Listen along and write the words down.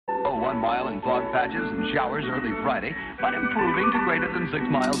1 mile in fog patches and showers early Friday, but improving to greater than 6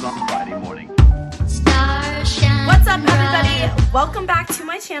 miles on Friday morning. What's up, everybody? Welcome back to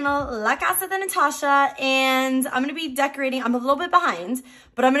my channel, Lacasadenatasha, and I'm gonna be decorating. I'm a little bit behind,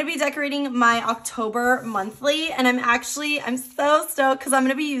 but I'm gonna be decorating my October monthly, and I'm so stoked because I'm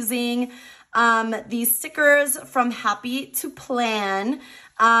gonna be using these stickers from Happy to Plan.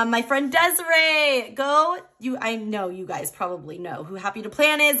 My friend Desiree, I know you guys probably know who Happy to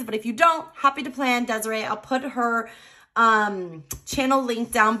Plan is, but if you don't, Happy to Plan, Desiree, I'll put her channel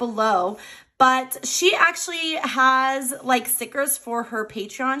link down below. But she actually has like stickers for her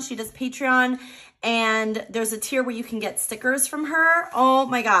Patreon. She does Patreon, and there's a tier where you can get stickers from her. Oh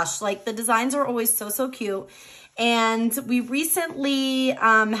my gosh, like the designs are always so cute. And we recently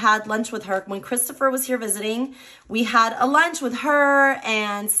had lunch with her when Christopher was here visiting. We had a lunch with her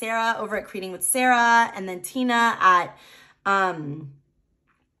and Sarah over at Creating with Sarah, and then Tina at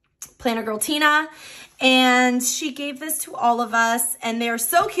Planner Girl Tina. And she gave this to all of us, and they are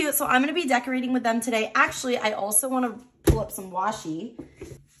so cute. So I'm going to be decorating with them today. Actually, I also want to pull up some washi.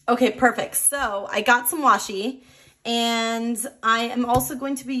 Okay, perfect. So I got some washi, and I am also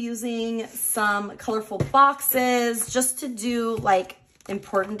going to be using some colorful boxes just to do like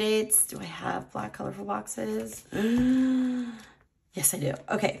important dates. Do I have black colorful boxes? Yes, I do.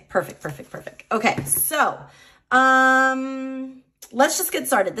 Okay, perfect. Okay, so let's just get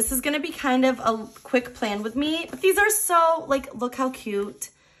started. This is going to be kind of a quick plan with me, but these are so, like, look how cute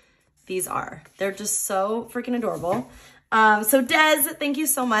these are. They're just so freaking adorable. So Des, thank you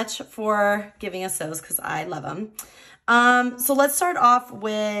so much for giving us those because I love them. So let's start off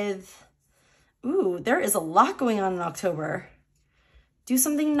with, ooh, there is a lot going on in October. Do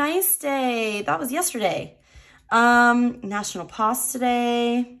Something Nice Day. That was yesterday. National Pause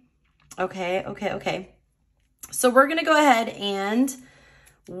today. Okay. So we're going to go ahead and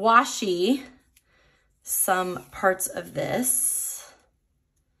washi some parts of this.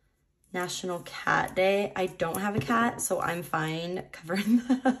 National Cat Day. I don't have a cat, so I'm fine covering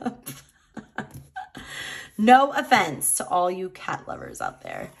that up. No offense to all you cat lovers out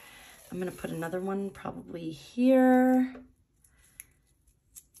there. I'm going to put another one probably here.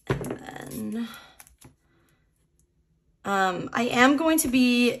 And then I am going to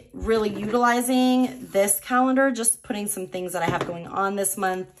be really utilizing this calendar, just putting some things that I have going on this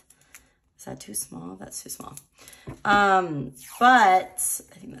month. Is that too small? That's too small. But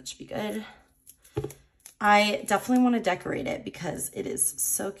I think that should be good. I definitely want to decorate it because it is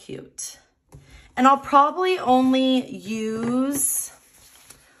so cute. And I'll probably only use,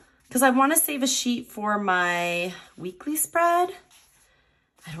 because I want to save a sheet for my weekly spread.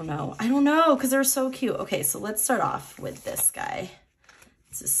 I don't know, because they're so cute. Okay, so let's start off with this guy.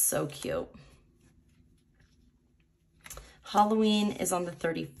 This is so cute. Halloween is on the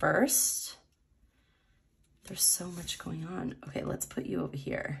 31st. There's so much going on. Okay, let's put you over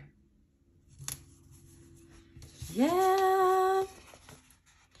here. Yeah.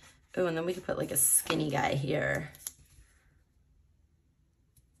 Oh, and then we could put like a skinny guy here.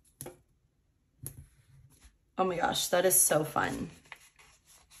 Oh my gosh, that is so fun.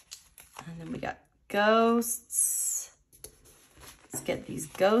 And then we got ghosts. Let's get these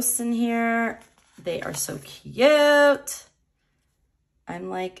ghosts in here. They are so cute. I'm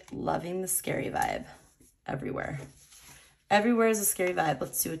like loving the scary vibe everywhere. Everywhere is a scary vibe.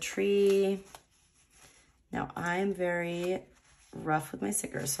 Let's do a tree. Now I'm very rough with my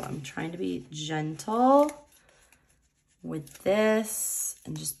stickers, so I'm trying to be gentle with this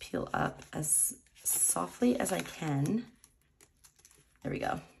and just peel up as softly as I can. There we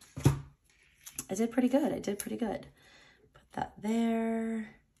go. I did pretty good. Put that there.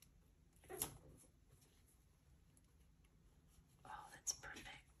 Oh, that's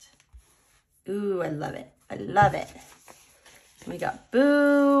perfect. Ooh, I love it. We got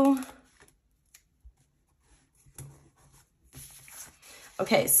Boo.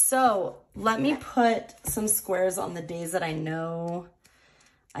 Okay, so let me put some squares on the days that I know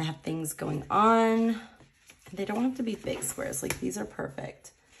I have things going on. They don't have to be big squares. Like, these are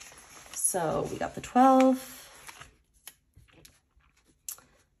perfect. So we got the 12th,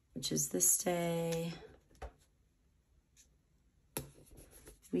 which is this day.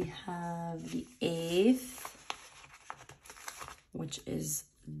 We have the 8th, which is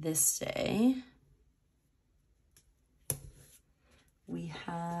this day. We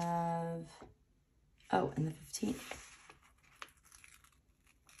have, oh, and the 15th,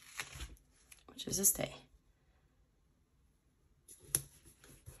 which is this day.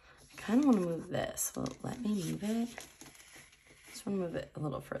 I kind of want to move this. Will it let me move it? I just want to move it a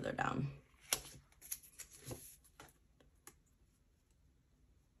little further down.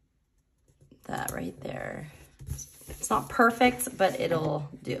 that right there. It's not perfect, but it'll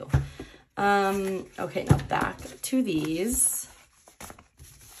do. Okay, now back to these.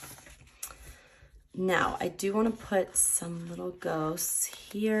 Now, I do want to put some little ghosts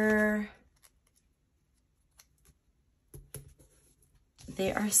here.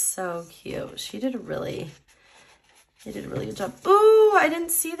 They are so cute. They did a really good job. Ooh, I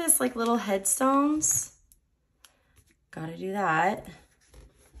didn't see this, like little headstones. Gotta do that.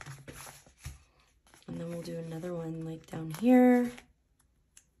 And then we'll do another one like down here.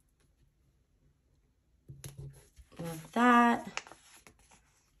 Love that.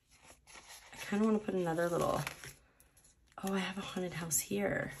 I kind of want to put another little, oh, I have a haunted house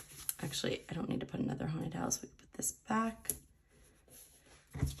here. Actually, I don't need to put another haunted house. We put this back.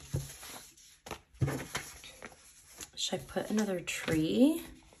 Should I put another tree?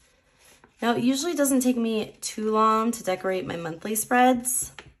 Now, it usually doesn't take me too long to decorate my monthly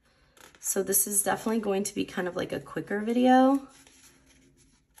spreads. So this is definitely going to be kind of like a quicker video.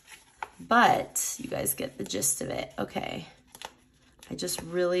 But you guys get the gist of it. Okay. I just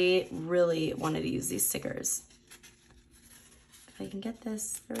really, really wanted to use these stickers. If I can get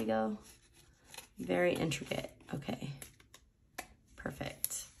this, there we go. Very intricate. Okay.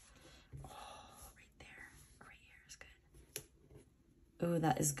 Perfect. Oh, right there. Right here is good. Oh,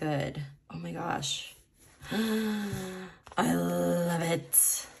 that is good. Oh my gosh. I love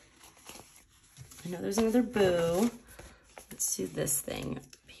it. I know there's another boo. Let's do this thing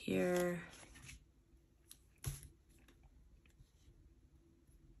up here.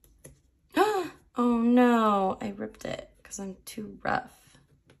 Oh no, I ripped it because I'm too rough.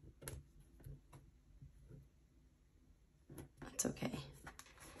 That's okay.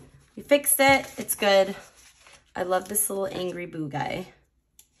 We fixed it. It's good. I love this little angry boo guy.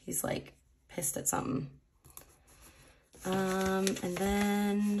 He's like pissed at something. And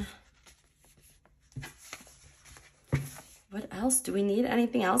then what else? Do we need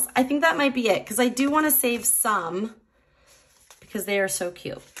anything else? I think that might be it because I do want to save some because they are so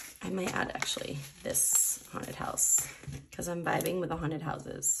cute. I might add actually this haunted house because I'm vibing with the haunted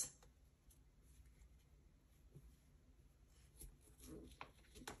houses.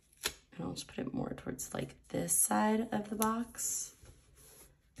 And I'll just put it more towards like this side of the box.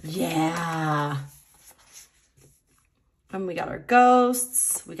 Yeah. And we got our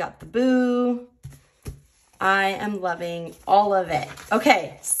ghosts. We got the boo. I am loving all of it.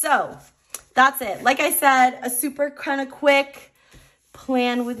 Okay, so that's it. Like I said, a super kind of quick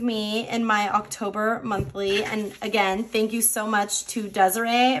plan with me in my October monthly. And again, thank you so much to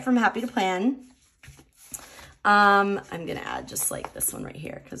Desiree from Happy to Plan. I'm going to add just like this one right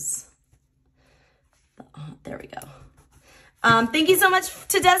here because there we go. Thank you so much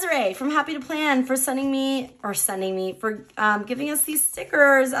to Desiree from Happy to Plan for giving us these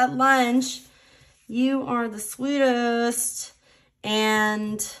stickers at lunch. You are the sweetest.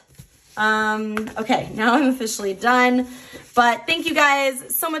 And, okay, now I'm officially done. But thank you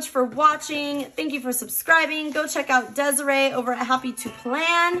guys so much for watching. Thank you for subscribing. Go check out Desiree over at Happy to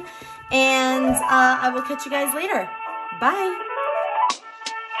Plan. And I will catch you guys later. Bye.